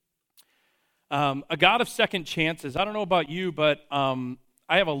A God of second chances. I don't know about you, but I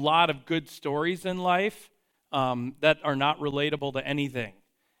have a lot of good stories in life that are not relatable to anything.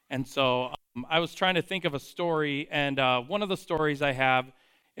 And so I was trying to think of a story, and one of the stories I have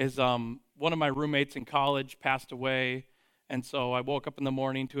is one of my roommates in college passed away. And so I woke up in the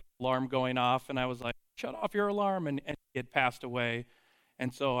morning to an alarm going off, and I was like, shut off your alarm, and he had passed away.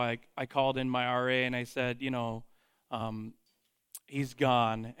 And so I called in my RA, and I said, he's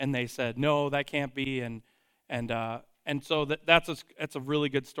gone. And they said, no, that can't be. And so that's a really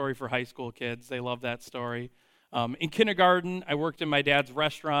good story for high school kids. They love that story. In kindergarten, I worked in my dad's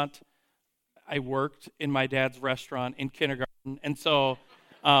restaurant. I worked in my dad's restaurant in kindergarten. And so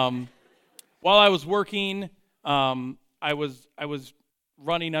while I was working, I was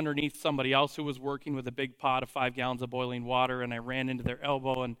running underneath somebody else who was working with a big pot of 5 gallons of boiling water, and I ran into their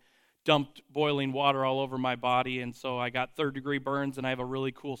elbow and dumped boiling water all over my body, and so I got third-degree burns, and I have a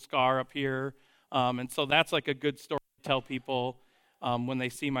really cool scar up here. And so that's like a good story to tell people when they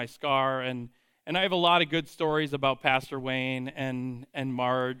see my scar. And I have a lot of good stories about Pastor Wayne and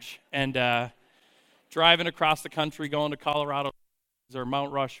Marge, and driving across the country, going to Colorado or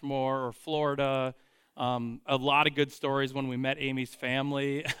Mount Rushmore or Florida. A lot of good stories when we met Amy's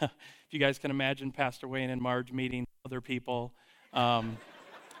family. If you guys can imagine Pastor Wayne and Marge meeting other people.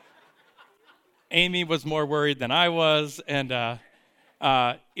 Amy was more worried than I was, and a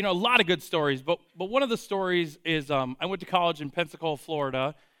lot of good stories. But one of the stories is I went to college in Pensacola,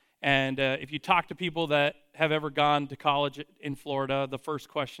 Florida, and if you talk to people that have ever gone to college in Florida, the first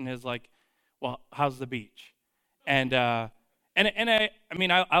question is like, well, how's the beach? And I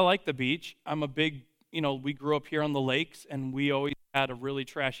like the beach. I'm a big, we grew up here on the lakes, and we always had a really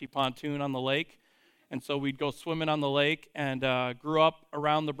trashy pontoon on the lake. And so we'd go swimming on the lake, and grew up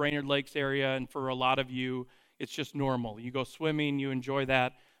around the Brainerd Lakes area, and for a lot of you, it's just normal. You go swimming, you enjoy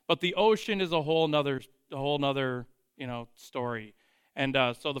that. But the ocean is a whole nother story. And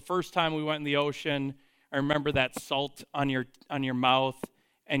so the first time we went in the ocean, I remember that salt on your mouth,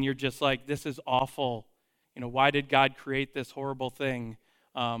 and you're just like, this is awful. Why did God create this horrible thing?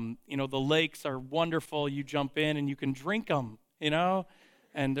 The lakes are wonderful. You jump in, and you can drink them,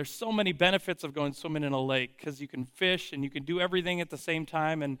 And there's so many benefits of going swimming in a lake, because you can fish and you can do everything at the same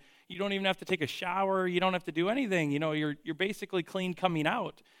time, and you don't even have to take a shower. You don't have to do anything. You're basically clean coming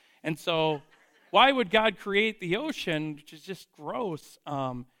out. And so why would God create the ocean, which is just gross?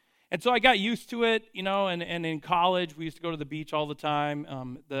 And so I got used to it, and in college we used to go to the beach all the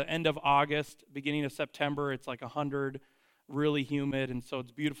time. The end of August, beginning of September, it's like 100, really humid, and so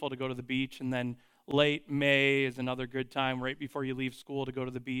it's beautiful to go to the beach. And then late May is another good time, right before you leave school, to go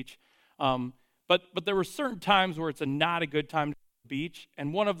to the beach. But there were certain times where it's not a good time to go to the beach,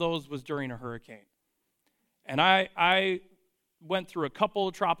 and one of those was during a hurricane. And I went through a couple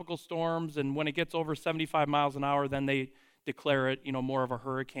of tropical storms, and when it gets over 75 miles an hour, then they declare it, more of a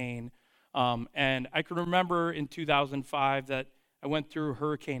hurricane. And I can remember in 2005 that I went through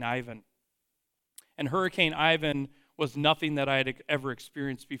Hurricane Ivan. And Hurricane Ivan was nothing that I had ever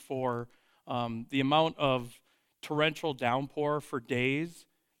experienced before. The amount of torrential downpour for days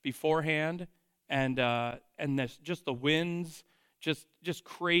beforehand, and just the winds, just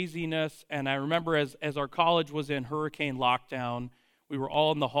craziness. And I remember as our college was in hurricane lockdown, we were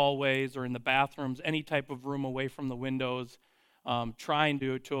all in the hallways or in the bathrooms, any type of room away from the windows, trying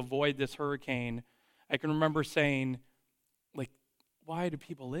to avoid this hurricane. I can remember saying, like, why do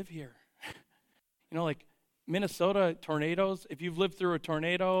people live here? Like Minnesota tornadoes, if you've lived through a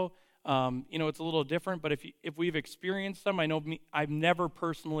tornado, it's a little different, but if we've experienced them, I know I've never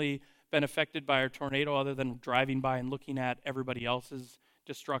personally been affected by a tornado other than driving by and looking at everybody else's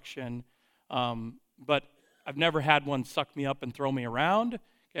destruction. But I've never had one suck me up and throw me around,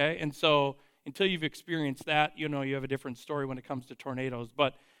 okay? And so until you've experienced that, you have a different story when it comes to tornadoes.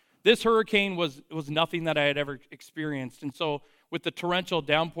 But this hurricane was nothing that I had ever experienced. And so with the torrential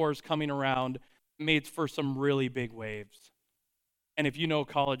downpours coming around, it made for some really big waves. And if you know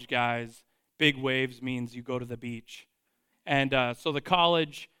college guys, big waves means you go to the beach. And so the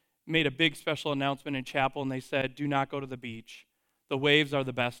college made a big special announcement in chapel, and they said, do not go to the beach. The waves are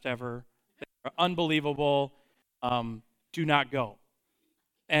the best ever. They're unbelievable. Do not go.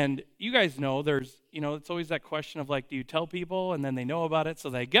 And you guys know there's, it's always that question of like, do you tell people and then they know about it so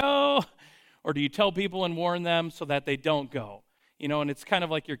they go? Or do you tell people and warn them so that they don't go? And it's kind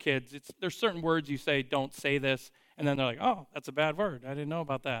of like your kids. There's certain words you say, don't say this. And then they're like, oh, that's a bad word. I didn't know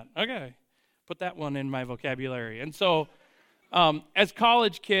about that. Okay, put that one in my vocabulary. And so as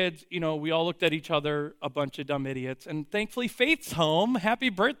college kids, we all looked at each other, a bunch of dumb idiots. And thankfully, Faith's home. Happy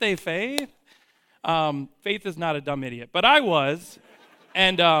birthday, Faith. Faith is not a dumb idiot, but I was.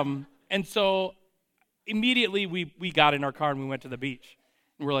 And And so immediately we got in our car and we went to the beach.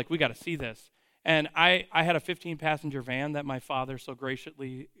 And we're like, we got to see this. And I had a 15-passenger van that my father so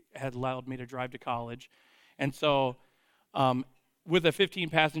graciously had allowed me to drive to college. And so with a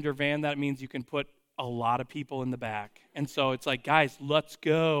 15-passenger van, that means you can put a lot of people in the back. And so it's like, guys, let's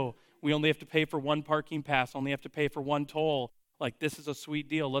go. We only have to pay for one parking pass, only have to pay for one toll. Like, this is a sweet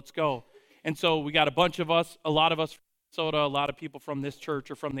deal. Let's go. And so we got a bunch of us, a lot of us from Minnesota, a lot of people from this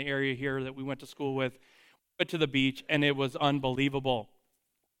church or from the area here that we went to school with, went to the beach, and it was unbelievable.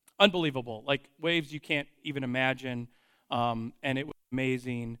 Unbelievable. Like waves you can't even imagine. And it was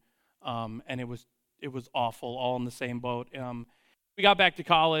amazing. And it was awful, all in the same boat. We got back to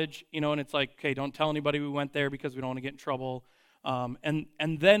college, and it's like, okay, don't tell anybody we went there because we don't want to get in trouble. And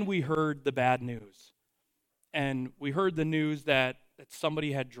then we heard the bad news. And we heard the news that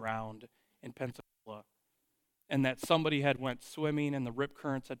somebody had drowned in Pensacola, and that somebody had went swimming and the rip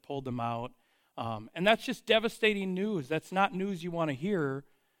currents had pulled them out. And that's just devastating news. That's not news you want to hear.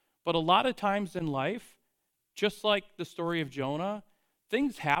 But a lot of times in life, just like the story of Jonah,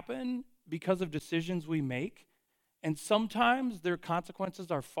 things happen because of decisions we make. And sometimes their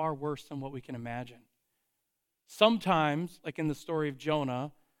consequences are far worse than what we can imagine. Sometimes, like in the story of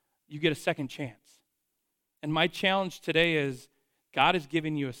Jonah, you get a second chance. And my challenge today is God is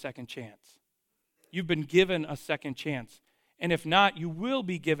giving you a second chance. You've been given a second chance. And if not, you will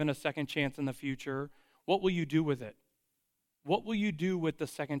be given a second chance in the future. What will you do with it? What will you do with the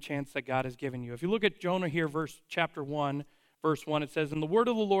second chance that God has given you? If you look at Jonah here, chapter 1, verse 1, it says, "And the word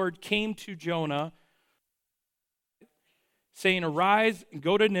of the Lord came to Jonah, saying, Arise and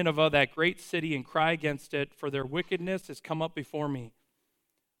go to Nineveh, that great city, and cry against it, for their wickedness has come up before me.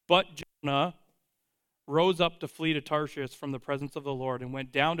 But Jonah rose up to flee to Tarshish from the presence of the Lord, and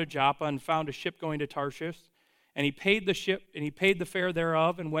went down to Joppa and found a ship going to Tarshish. And he paid the fare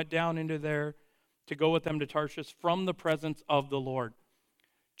thereof, and went down into there to go with them to Tarshish from the presence of the Lord."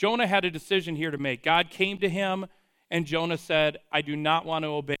 Jonah had a decision here to make. God came to him, and Jonah said, I do not want to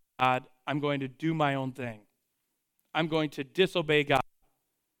obey God. I'm going to do my own thing. I'm going to disobey God.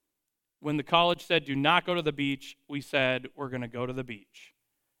 When the college said, do not go to the beach, we said, we're going to go to the beach.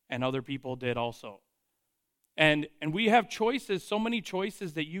 And other people did also. And we have choices, so many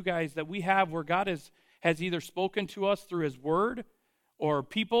choices that we have where God has either spoken to us through his word, or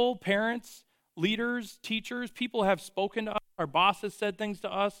people, parents, leaders, teachers, people have spoken to us. Our boss has said things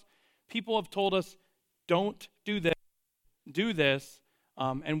to us. People have told us, don't do this, do this,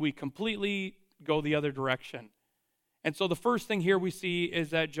 and we completely go the other direction. And so the first thing here we see is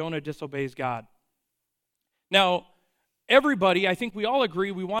that Jonah disobeys God. Now, everybody, I think we all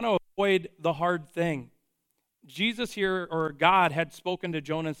agree, we want to avoid the hard thing. Jesus here, or God, had spoken to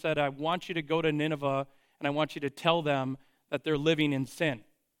Jonah and said, I want you to go to Nineveh, and I want you to tell them that they're living in sin.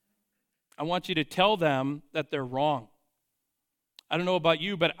 I want you to tell them that they're wrong. I don't know about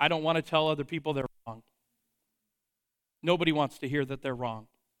you, but I don't want to tell other people they're wrong. Nobody wants to hear that they're wrong.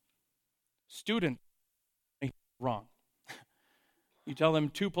 Students are wrong. You tell them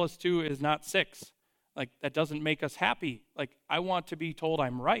 2 + 2 is not 6. Like, that doesn't make us happy. Like, I want to be told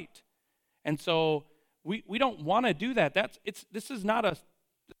I'm right. And so we don't want to do that. This is not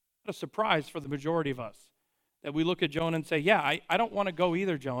a surprise for the majority of us, that we look at Jonah and say, yeah, I don't want to go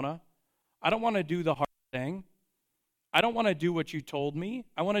either, Jonah. I don't want to do the hard thing. I don't want to do what you told me.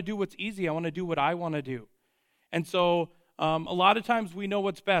 I want to do what's easy. I want to do what I want to do. And so a lot of times we know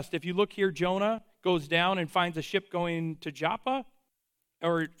what's best. If you look here, Jonah goes down and finds a ship going to Joppa,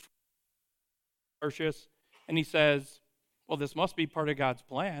 or Tarshish, and he says, well, this must be part of God's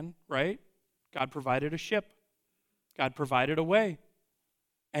plan, right? God provided a ship. God provided a way.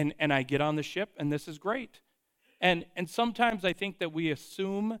 And I get on the ship, and this is great. And sometimes I think that we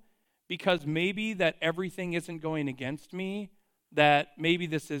assume, because maybe that everything isn't going against me, that maybe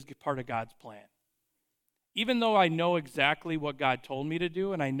this is part of God's plan. Even though I know exactly what God told me to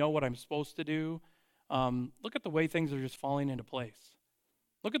do, and I know what I'm supposed to do, look at the way things are just falling into place.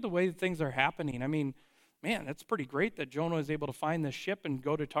 Look at the way things are happening. I mean, man, that's pretty great that Jonah was able to find this ship and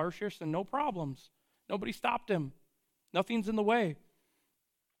go to Tarshish and no problems. Nobody stopped him. Nothing's in the way.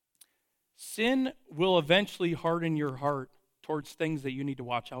 Sin will eventually harden your heart towards things that you need to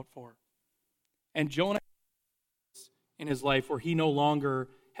watch out for. And Jonah, in his life, where he no longer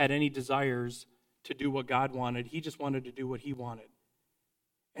had any desires to do what God wanted, he just wanted to do what he wanted.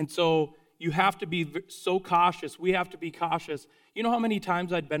 And so you have to be so cautious. We have to be cautious. You know how many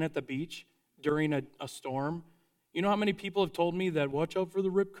times I'd been at the beach during a storm? You know how many people have told me that, watch out for the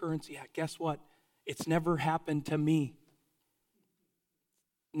rip currents? Yeah, guess what? It's never happened to me.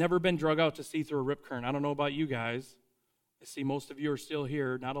 Never been drug out to sea through a rip current. I don't know about you guys. I see most of you are still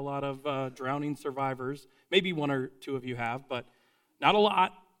here. Not a lot of drowning survivors. Maybe one or two of you have, but not a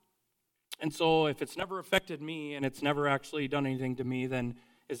lot. And so if it's never affected me and it's never actually done anything to me, then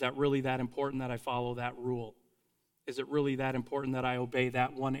is that really that important that I follow that rule? Is it really that important that I obey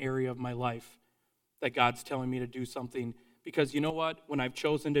that one area of my life that God's telling me to do something? Because you know what? When I've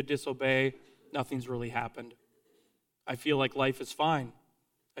chosen to disobey, nothing's really happened. I feel like life is fine.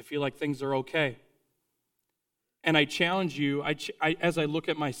 I feel like things are okay. And I challenge you, as I look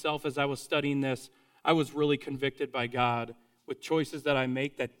at myself as I was studying this, I was really convicted by God with choices that I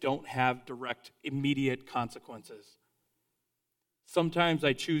make that don't have direct, immediate consequences. Sometimes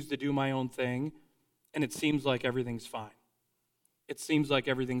I choose to do my own thing, and it seems like everything's fine. It seems like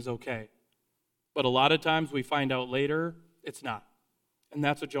everything's okay. But a lot of times we find out later, it's not. And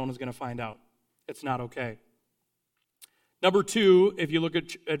that's what Jonah's going to find out. It's not okay. Number 2, if you look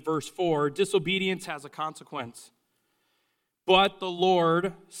at verse 4, disobedience has a consequence. But the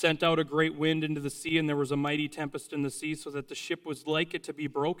Lord sent out a great wind into the sea, and there was a mighty tempest in the sea, so that the ship was like it to be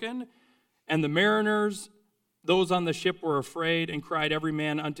broken. And the mariners, those on the ship, were afraid, and cried every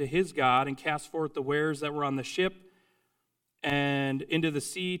man unto his God, and cast forth the wares that were on the ship, and into the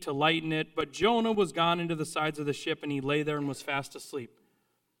sea to lighten it. But Jonah was gone into the sides of the ship, and he lay there and was fast asleep.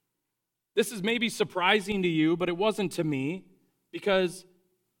 This is maybe surprising to you, but it wasn't to me, because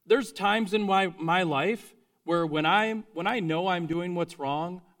there's times in my life where when I know I'm doing what's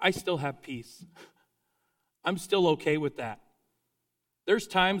wrong, I still have peace. I'm still okay with that. There's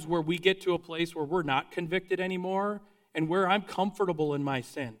times where we get to a place where we're not convicted anymore and where I'm comfortable in my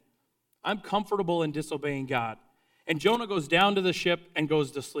sin. I'm comfortable in disobeying God. And Jonah goes down to the ship and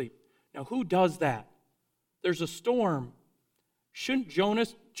goes to sleep. Now, who does that? There's a storm. Shouldn't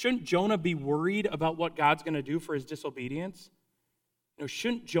Jonah be worried about what God's going to do for his disobedience?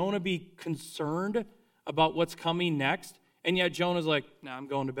 Shouldn't Jonah be concerned about what's coming next? And yet Jonah's like, nah, I'm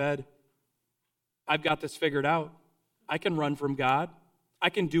going to bed. I've got this figured out. I can run from God. I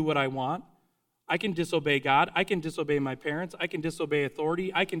can do what I want. I can disobey God. I can disobey my parents. I can disobey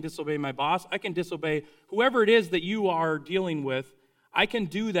authority. I can disobey my boss. I can disobey whoever it is that you are dealing with. I can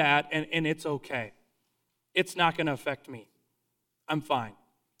do that, and it's okay. It's not going to affect me. I'm fine.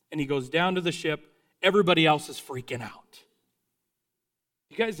 And he goes down to the ship. Everybody else is freaking out.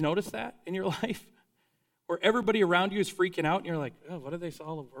 You guys notice that in your life? Where everybody around you is freaking out, and you're like, oh, what are they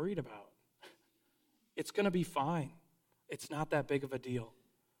all worried about? It's going to be fine. It's not that big of a deal.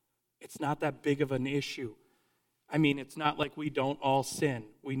 It's not that big of an issue. I mean, it's not like we don't all sin.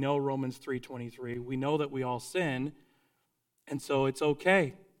 We know Romans 3:23. We know that we all sin, and so it's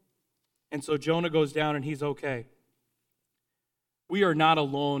okay. And so Jonah goes down, and he's okay. We are not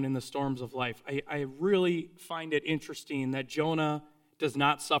alone in the storms of life. I really find it interesting that Jonah does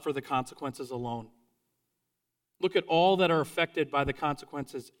not suffer the consequences alone. Look at all that are affected by the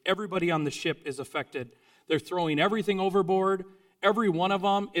consequences. Everybody on the ship is affected. They're throwing everything overboard. Every one of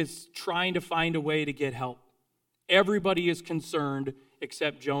them is trying to find a way to get help. Everybody is concerned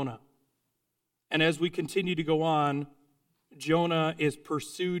except Jonah. And as we continue to go on, Jonah is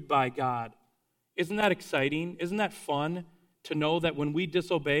pursued by God. Isn't that exciting? Isn't that fun to know that when we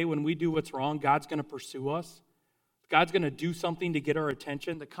disobey, when we do what's wrong, God's going to pursue us? God's going to do something to get our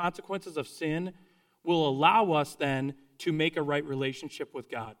attention. The consequences of sin will allow us then to make a right relationship with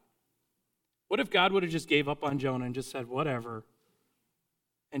God. What if God would have just gave up on Jonah and just said, whatever?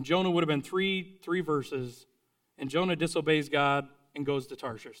 And Jonah would have been three verses, and Jonah disobeys God and goes to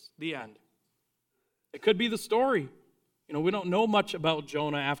Tarshish. The end. It could be the story. We don't know much about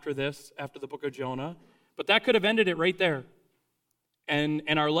Jonah after this, after the book of Jonah, but that could have ended it right there. And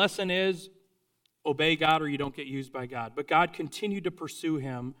our lesson is, obey God or you don't get used by God. But God continued to pursue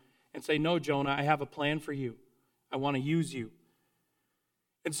him and say, no, Jonah, I have a plan for you. I want to use you.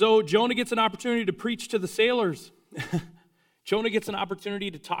 And so Jonah gets an opportunity to preach to the sailors. Jonah gets an opportunity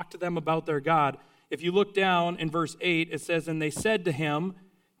to talk to them about their God. If you look down in verse 8, it says, and they said to him,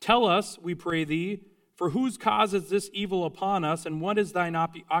 tell us, we pray thee, for whose cause is this evil upon us, and what is thine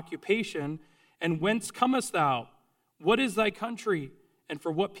occupation, and whence comest thou? What is thy country, and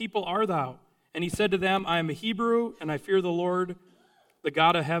for what people art thou? And he said to them, I am a Hebrew, and I fear the Lord, the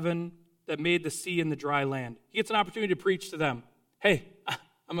God of heaven, that made the sea and the dry land. He gets an opportunity to preach to them. Hey,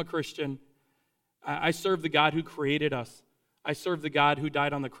 I'm a Christian. I serve the God who created us. I serve the God who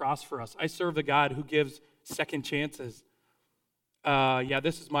died on the cross for us. I serve the God who gives second chances.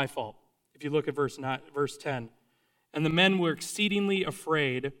 This is my fault. If you look at verse 10. And the men were exceedingly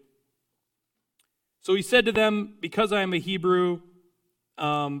afraid. So he said to them, because I am a Hebrew,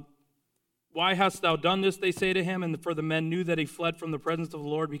 why hast thou done this, they say to him. And for the men knew that he fled from the presence of the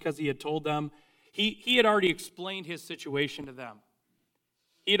Lord because he had told them. He had already explained his situation to them.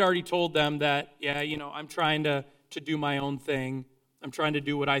 He had already told them that, yeah, I'm trying to do my own thing. I'm trying to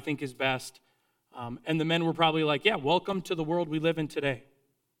do what I think is best. And the men were probably like, yeah, welcome to the world we live in today,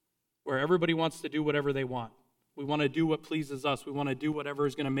 where everybody wants to do whatever they want. We want to do what pleases us. We want to do whatever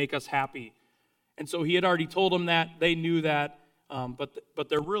is going to make us happy. And so he had already told them that. They knew that, but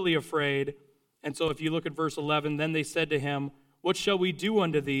they're really afraid. And so if you look at verse 11, then they said to him, what shall we do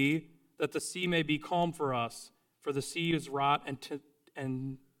unto thee, that the sea may be calm for us? For the sea is wrought,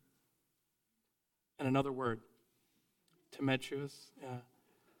 and another word, tempestuous. Yeah.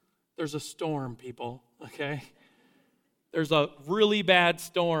 There's a storm, people, okay? There's a really bad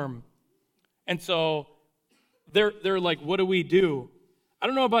storm. And so they're like, what do we do? I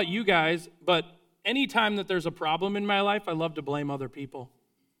don't know about you guys, but anytime that there's a problem in my life, I love to blame other people.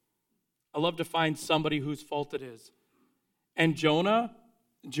 I love to find somebody whose fault it is. And Jonah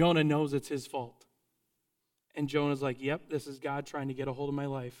knows it's his fault. And Jonah's like, yep, this is God trying to get a hold of my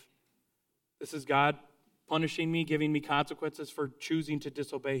life. This is God punishing me, giving me consequences for choosing to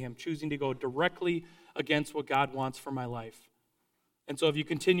disobey him, choosing to go directly against what God wants for my life. And so if you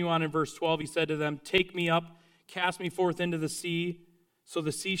continue on in verse 12, he said to them, take me up, cast me forth into the sea, so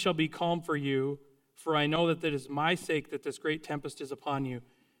the sea shall be calm for you, for I know that it is my sake that this great tempest is upon you.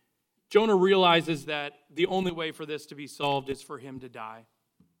 Jonah realizes that the only way for this to be solved is for him to die.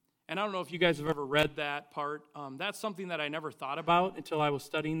 And I don't know if you guys have ever read that part. That's something that I never thought about until I was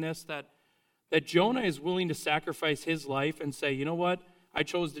studying this, that Jonah is willing to sacrifice his life and say, you know what, I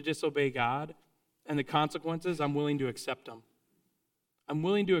chose to disobey God, and the consequences, I'm willing to accept them. I'm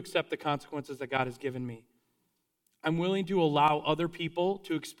willing to accept the consequences that God has given me. I'm willing to allow other people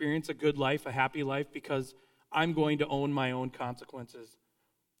to experience a good life, a happy life, because I'm going to own my own consequences.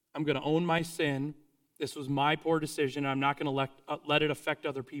 I'm going to own my sin. This was my poor decision. I'm not going to let it affect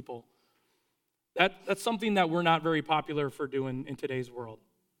other people. That's something that we're not very popular for doing in today's world.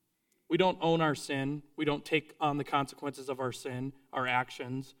 We don't own our sin. We don't take on the consequences of our sin, our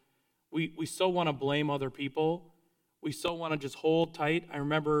actions. We so want to blame other people. We so want to just hold tight. I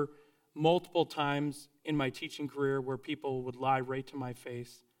remember multiple times in my teaching career where people would lie right to my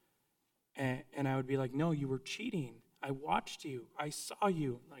face. And I would be like, no, you were cheating. I watched you. I saw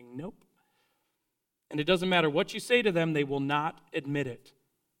you. Like, nope. And it doesn't matter what you say to them, they will not admit it.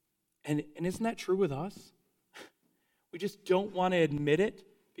 And isn't that true with us? We just don't want to admit it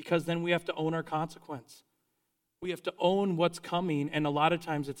because then we have to own our consequence. We have to own what's coming, and a lot of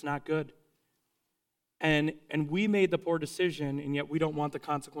times it's not good. And we made the poor decision, and yet we don't want the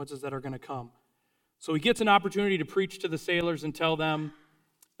consequences that are going to come. So he gets an opportunity to preach to the sailors and tell them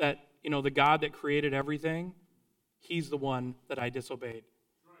that, the God that created everything, he's the one that I disobeyed.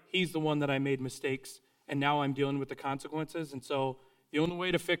 He's the one that I made mistakes, and now I'm dealing with the consequences. And so the only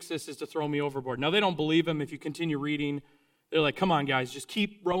way to fix this is to throw me overboard. Now, they don't believe him. If you continue reading, they're like, come on, guys, just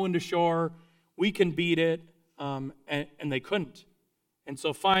keep rowing to shore. We can beat it. And they couldn't. And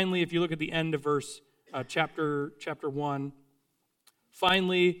so finally, if you look at the end of chapter 1,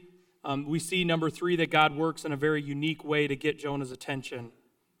 finally, we see number 3, that God works in a very unique way to get Jonah's attention.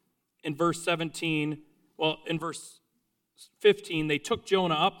 In verse 15, they took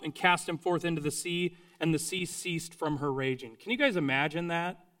Jonah up and cast him forth into the sea, and the sea ceased from her raging. Can you guys imagine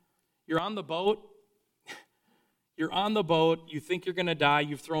that? You're on the boat. You think you're going to die.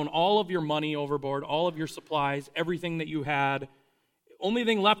 You've thrown all of your money overboard, all of your supplies, everything that you had. Only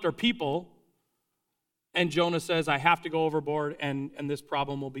thing left are people. And Jonah says, I have to go overboard, and this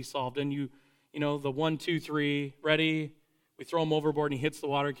problem will be solved. And the 1, 2, 3, ready? We throw him overboard, and he hits the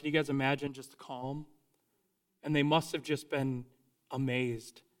water. Can you guys imagine just the calm? And they must have just been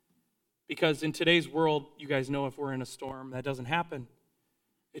amazed. Because in today's world, you guys know if we're in a storm, that doesn't happen.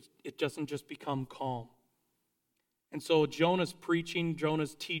 It doesn't just become calm. And so Jonah's preaching,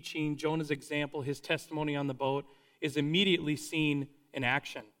 Jonah's teaching, Jonah's example, his testimony on the boat is immediately seen in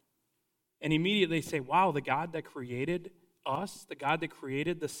action. And immediately they say, wow, the God that created us, the God that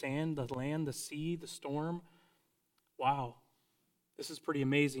created the sand, the land, the sea, the storm, wow, this is pretty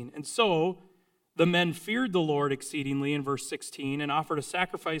amazing. And so the men feared the Lord exceedingly in verse 16 and offered a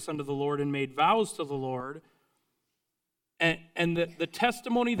sacrifice unto the Lord and made vows to the Lord. And the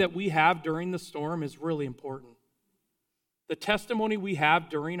testimony that we have during the storm is really important. The testimony we have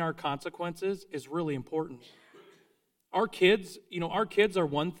during our consequences is really important. Our kids are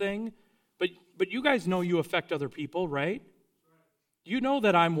one thing, but you guys know you affect other people, right? You know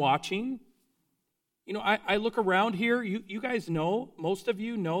that I'm watching. I look around here. You guys know, most of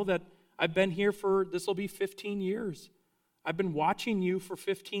you know that I've been here this will be 15 years. I've been watching you for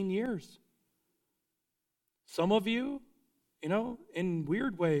 15 years. Some of you, in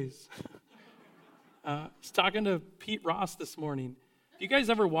weird ways. I was talking to Pete Ross this morning. If you guys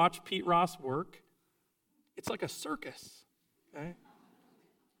ever watch Pete Ross work, it's like a circus, okay?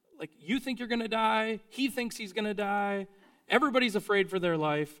 Like, you think you're going to die. He thinks he's going to die. Everybody's afraid for their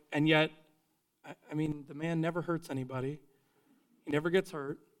life. And yet, I mean, the man never hurts anybody. He never gets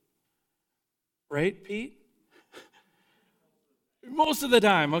hurt. Right, Pete? Most of the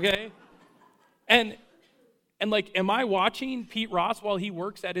time, okay? And like, am I watching Pete Ross while he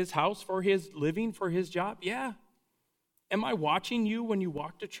works at his house for his living, for his job? Yeah. Am I watching you when you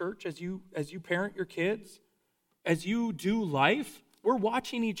walk to church, as you parent your kids, as you do life? We're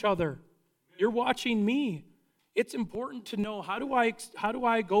watching each other. You're watching me. It's important to know, how do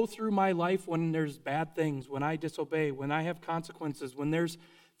I go through my life when there's bad things, when I disobey, when I have consequences, when there's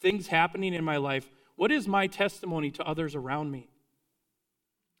things happening in my life? What is my testimony to others around me?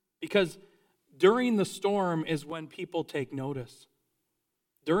 Because during the storm is when people take notice.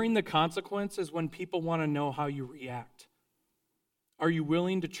 During the consequence is when people want to know how you react. Are you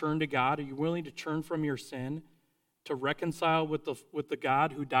willing to turn to God? Are you willing to turn from your sin, to reconcile with the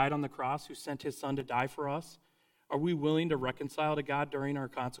God who died on the cross, who sent his son to die for us? Are we willing to reconcile to God during our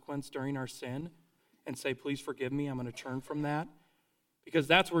consequence, during our sin, and say, please forgive me, I'm going to turn from that? Because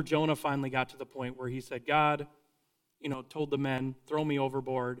that's where Jonah finally got to the point where he said, God, told the men, throw me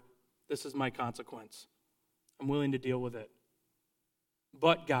overboard. This is my consequence. I'm willing to deal with it.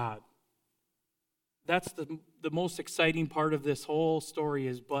 But God. That's the most exciting part of this whole story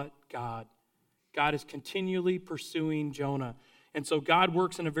is but God. God is continually pursuing Jonah. And so God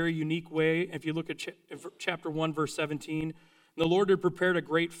works in a very unique way. If you look at chapter 1, verse 17, the Lord had prepared a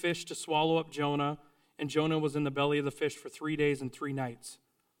great fish to swallow up Jonah, and Jonah was in the belly of the fish for 3 days and 3 nights.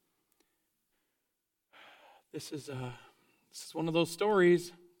 This is one of those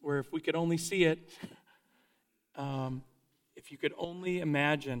stories where if we could only see it, if you could only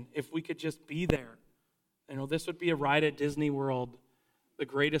imagine, if we could just be there, this would be a ride at Disney World, the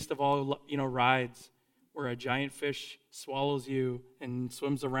greatest of all, rides, where a giant fish swallows you and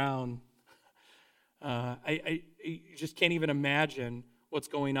swims around. I just can't even imagine what's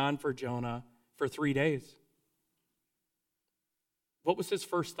going on for Jonah for 3 days. What was his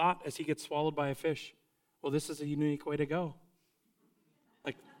first thought as he gets swallowed by a fish? Well, this is a unique way to go.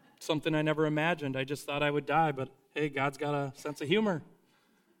 Like, something I never imagined. I just thought I would die, but hey, God's got a sense of humor.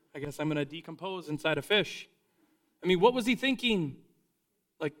 I guess I'm going to decompose inside a fish. I mean, what was he thinking?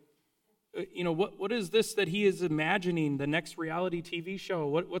 Like, what is this that he is imagining, the next reality TV show?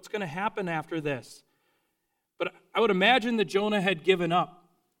 What's going to happen after this? But I would imagine that Jonah had given up,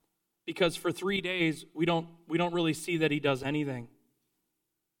 because for 3 days, we don't really see that he does anything.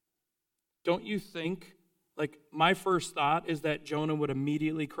 Don't you think, like, my first thought is that Jonah would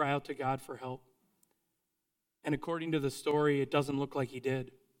immediately cry out to God for help. And according to the story, it doesn't look like he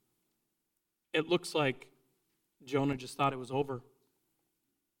did. It looks like Jonah just thought it was over.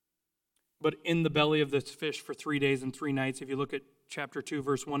 But in the belly of this fish for 3 days and 3 nights, if you look at chapter 2,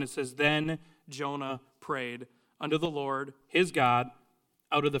 verse 1, it says, then Jonah prayed unto the Lord, his God,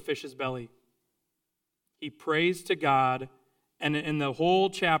 out of the fish's belly. He prays to God, and in the whole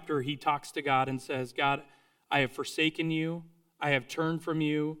chapter, he talks to God and says, God, I have forsaken you. I have turned from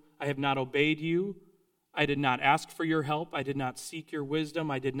you. I have not obeyed you. I did not ask for your help. I did not seek your wisdom.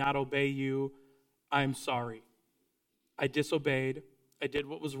 I did not obey you. I am sorry. I disobeyed. I did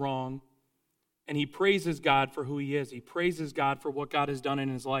what was wrong. And he praises God for who he is. He praises God for what God has done in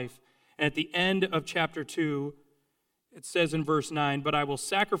his life. And at the end of chapter 2, it says in verse 9, but I will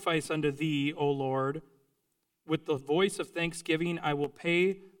sacrifice unto thee, O Lord, with the voice of thanksgiving I will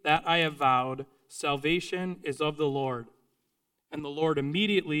pay that I have vowed. Salvation is of the Lord. And the Lord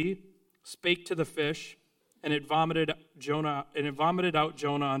immediately spake to the fish, and it vomited out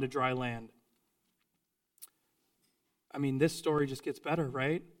Jonah onto dry land. I mean, this story just gets better,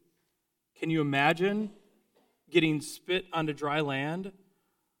 right? Can you imagine getting spit onto dry land?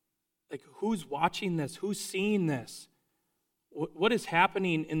 Like, who's watching this? Who's seeing this? What is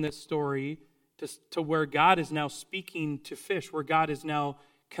happening in this story to where God is now speaking to fish, where God is now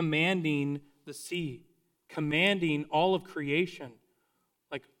commanding the sea, commanding all of creation?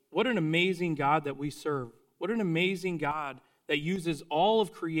 Like, what an amazing God that we serve. What an amazing God that uses all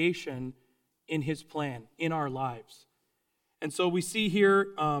of creation in his plan, in our lives. And so we see here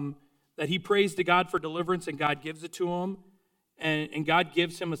that he prays to God for deliverance, and God gives it to him, and God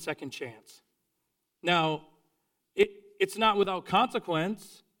gives him a second chance. Now, it's not without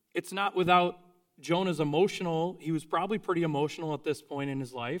consequence. It's not without Jonah's emotional. He was probably pretty emotional at this point in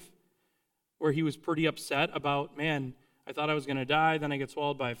his life, where he was pretty upset about, man, I thought I was going to die, then I get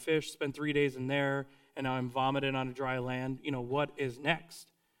swallowed by a fish, spend 3 days in there, and now I'm vomited on a dry land. What is next?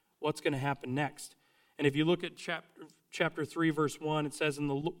 What's going to happen next? And if you look at chapter 3, verse 1, it says, "And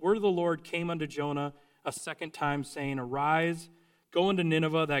the word of the Lord came unto Jonah a second time, saying, Arise, go into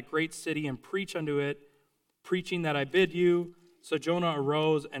Nineveh, that great city, and preach unto it, preaching that I bid you. So Jonah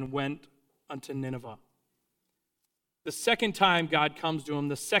arose and went unto Nineveh." The second time God comes to him,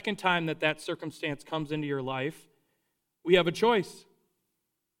 the second time that circumstance comes into your life, we have a choice.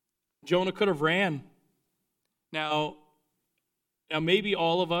 Jonah could have ran. Now maybe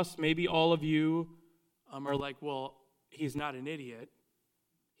all of us, maybe all of you are like, well, he's not an idiot.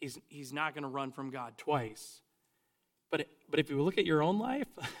 He's not going to run from God twice. But if you look at your own life,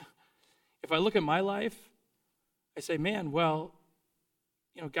 if I look at my life, I say, man, well,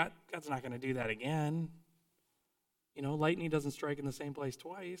 God's not going to do that again. Lightning doesn't strike in the same place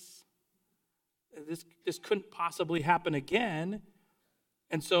twice. This couldn't possibly happen again.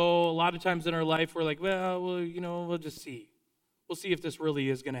 And so a lot of times in our life, we're like, well, we'll just see. We'll see if this really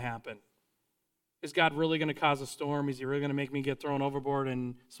is going to happen. Is God really going to cause a storm? Is he really going to make me get thrown overboard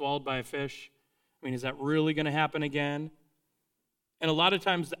and swallowed by a fish? Is that really going to happen again? And a lot of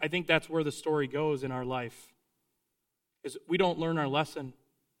times, I think that's where the story goes in our life, is we don't learn our lesson.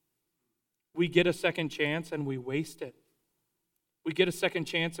 We get a second chance and we waste it. We get a second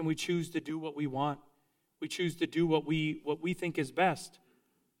chance and we choose to do what we want. We choose to do what we think is best.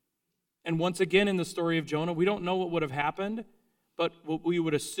 And once again, in the story of Jonah, we don't know what would have happened, but we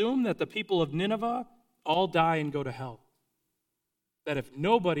would assume that the people of Nineveh all die and go to hell. That if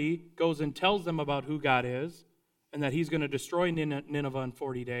nobody goes and tells them about who God is and that he's going to destroy Nineveh in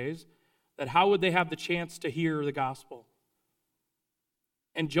 40 days, that how would they have the chance to hear the gospel?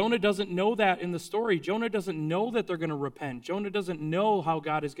 And Jonah doesn't know that in the story. Jonah doesn't know that they're going to repent. Jonah doesn't know how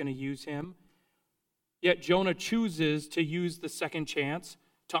God is going to use him. Yet Jonah chooses to use the second chance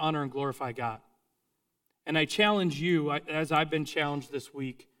to honor and glorify God. And I challenge you, as I've been challenged this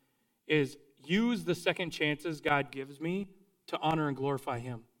week, is use the second chances God gives me to honor and glorify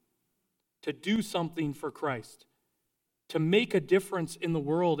him, to do something for Christ, to make a difference in the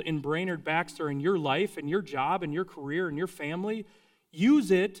world, in Brainerd Baxter, in your life, in your job, in your career, in your family. Use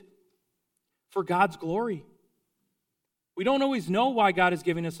it for God's glory. We don't always know why God is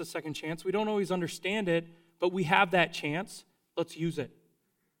giving us a second chance. We don't always understand it, but we have that chance. Let's use it.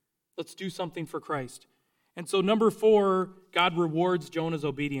 Let's do something for Christ. And so number 4, God rewards Jonah's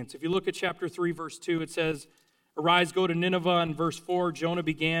obedience. If you look at chapter 3, verse 2, it says, Arise, go to Nineveh. And verse 4, Jonah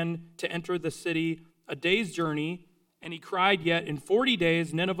began to enter the city a day's journey, and he cried, Yet in 40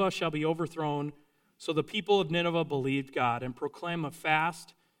 days Nineveh shall be overthrown. So the people of Nineveh believed God and proclaimed a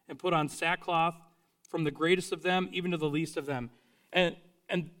fast and put on sackcloth from the greatest of them even to the least of them. And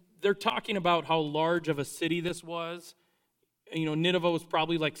they're talking about how large of a city this was. Nineveh was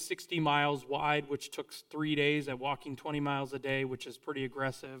probably like 60 miles wide, which took 3 days at walking 20 miles a day, which is pretty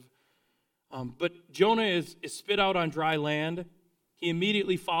aggressive. But Jonah is spit out on dry land. He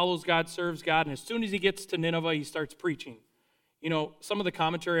immediately follows God, serves God, and as soon as he gets to Nineveh, he starts preaching. Some of the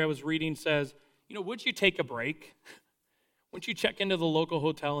commentary I was reading says, would you take a break? Wouldn't you check into the local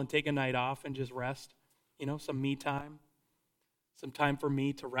hotel and take a night off and just rest? Some me time, some time for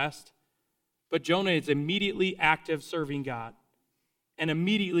me to rest. But Jonah is immediately active serving God. And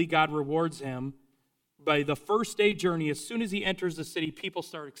immediately God rewards him. By the first day journey, as soon as he enters the city, people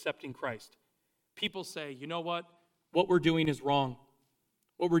start accepting Christ. People say, you know what? What we're doing is wrong.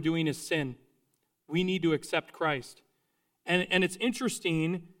 What we're doing is sin. We need to accept Christ. And it's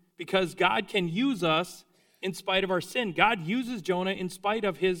interesting because God can use us in spite of our sin. God uses Jonah in spite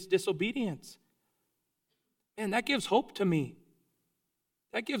of his disobedience. And that gives hope to me.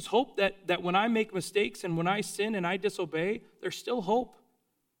 That gives hope that when I make mistakes and when I sin and I disobey, there's still hope.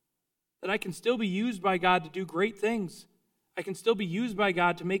 That I can still be used by God to do great things. I can still be used by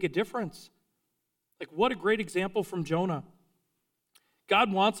God to make a difference. Like, what a great example from Jonah.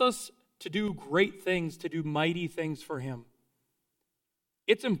 God wants us to do great things, to do mighty things for him.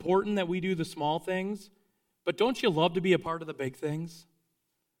 It's important that we do the small things, but don't you love to be a part of the big things?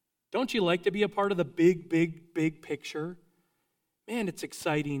 Don't you like to be a part of the big, big, big picture? Man, it's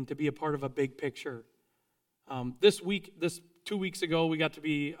exciting to be a part of a big picture. This 2 weeks ago, I got to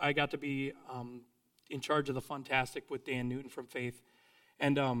be in charge of the Funtastic with Dan Newton from Faith.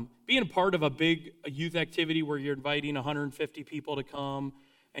 And being a part of a big youth activity where you're inviting 150 people to come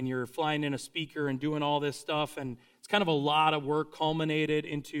and you're flying in a speaker and doing all this stuff, and it's kind of a lot of work culminated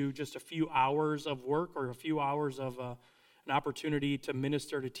into just a few hours of work or a few hours of an opportunity to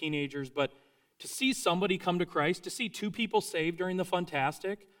minister to teenagers. But to see somebody come to Christ, to see 2 people saved during the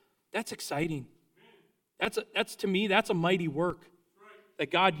Funtastic, that's exciting. That's to me, that's a mighty work that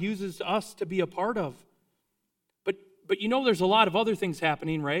God uses us to be a part of. But there's a lot of other things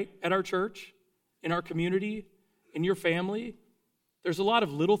happening, right, at our church. in our community, in your family. There's a lot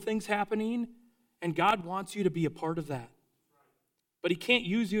of little things happening, and God wants you to be a part of that. But he can't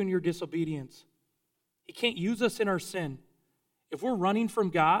use you in your disobedience. He can't use us in our sin. If we're running from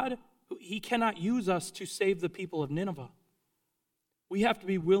God, he cannot use us to save the people of Nineveh. We have to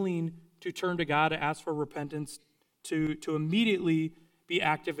be willing to turn to God, to ask for repentance, to immediately be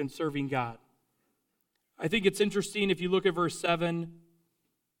active in serving God. I think it's interesting if you look at verse 7,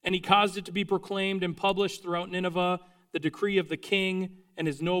 and he caused it to be proclaimed and published throughout Nineveh, the decree of the king and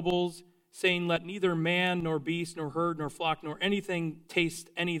his nobles, saying, let neither man nor beast nor herd nor flock nor anything taste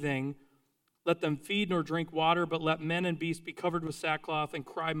anything. Let them feed nor drink water, but let men and beasts be covered with sackcloth and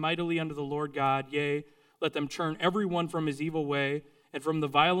cry mightily unto the Lord God. Yea, let them turn every one from his evil way and from the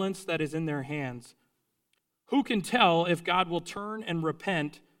violence that is in their hands. Who can tell if God will turn and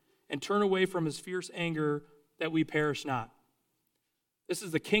repent and turn away from his fierce anger that we perish not? This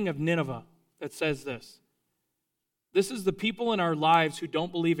is the king of Nineveh that says this. This is the people in our lives who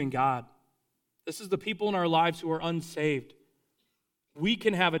don't believe in God. This is the people in our lives who are unsaved. We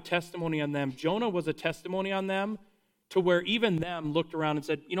can have a testimony on them. Jonah was a testimony on them to where even them looked around and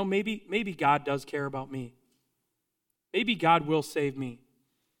said, maybe God does care about me. Maybe God will save me.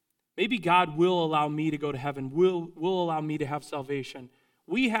 Maybe God will allow me to go to heaven, will allow me to have salvation.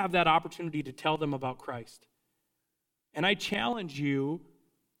 We have that opportunity to tell them about Christ. And I challenge you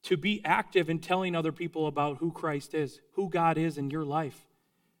to be active in telling other people about who Christ is, who God is in your life.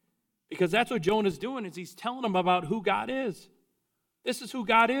 Because that's what Jonah's doing, is he's telling them about who God is. This is who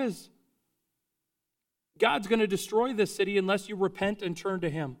God is. God's going to destroy this city unless you repent and turn to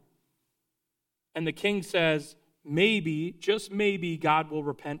him. And the king says, maybe, just maybe, God will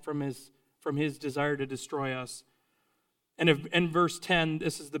repent from his desire to destroy us. And in verse 10,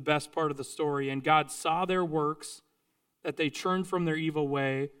 this is the best part of the story. And God saw their works, that they turned from their evil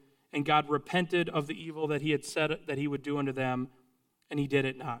way, and God repented of the evil that he had said that he would do unto them, and he did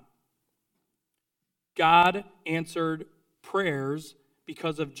it not. God answered prayers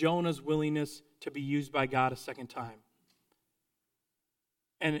because of Jonah's willingness to be used by God a second time.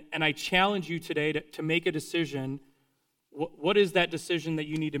 And I challenge you today to make a decision. What is that decision that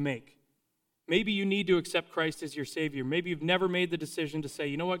you need to make? Maybe you need to accept Christ as your Savior. Maybe you've never made the decision to say,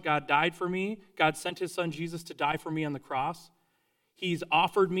 you know what, God died for me. God sent his son Jesus to die for me on the cross. He's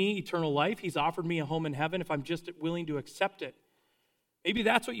offered me eternal life. He's offered me a home in heaven if I'm just willing to accept it. Maybe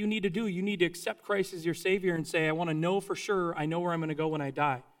that's what you need to do. You need to accept Christ as your Savior and say, I want to know for sure I know where I'm going to go when I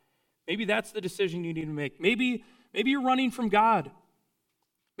die. Maybe that's the decision you need to make. Maybe you're running from God.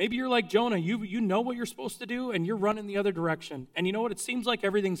 Maybe you're like Jonah. You know what you're supposed to do, and you're running the other direction. And you know what? It seems like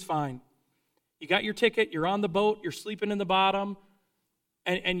everything's fine. You got your ticket. You're on the boat. You're sleeping in the bottom.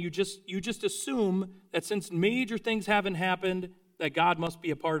 And you just assume that since major things haven't happened, that God must be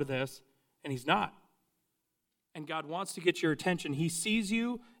a part of this, and he's not. And God wants to get your attention. He sees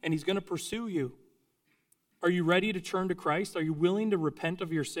you, and he's going to pursue you. Are you ready to turn to Christ? Are you willing to repent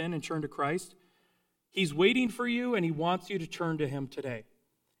of your sin and turn to Christ? He's waiting for you, and he wants you to turn to him today.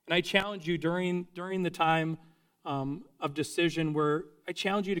 And I challenge you during the time of decision where I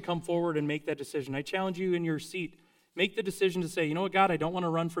challenge you to come forward and make that decision. I challenge you in your seat. Make the decision to say, you know what, God, I don't want to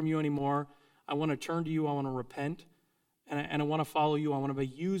run from you anymore. I want to turn to you. I want to repent, and I want to follow you. I want to be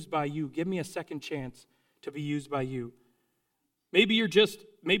used by you. Give me a second chance to be used by you. Maybe you're just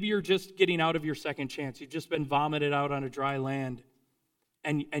getting out of your second chance. You've just been vomited out on a dry land,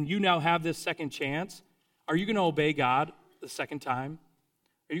 and you now have this second chance. Are you going to obey God the second time?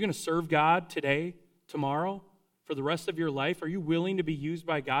 Are you going to serve God today, tomorrow, for the rest of your life? Are you willing to be used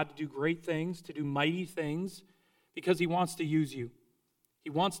by God to do great things, to do mighty things? Because he wants to use you. He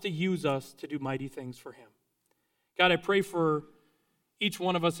wants to use us to do mighty things for him. God, I pray for each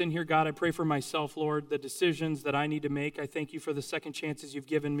one of us in here. God, I pray for myself, Lord, the decisions that I need to make. I thank you for the second chances you've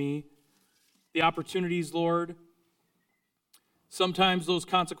given me, the opportunities, Lord. Sometimes those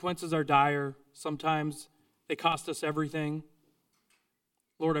consequences are dire. Sometimes they cost us everything.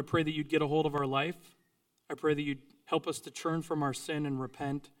 Lord, I pray that you'd get a hold of our life. I pray that you'd help us to turn from our sin and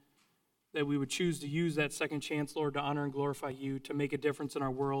repent, that we would choose to use that second chance, Lord, to honor and glorify you, to make a difference in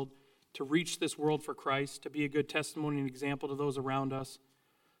our world, to reach this world for Christ, to be a good testimony and example to those around us.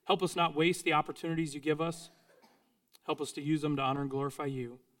 Help us not waste the opportunities you give us. Help us to use them to honor and glorify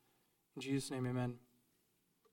you. In Jesus' name, amen.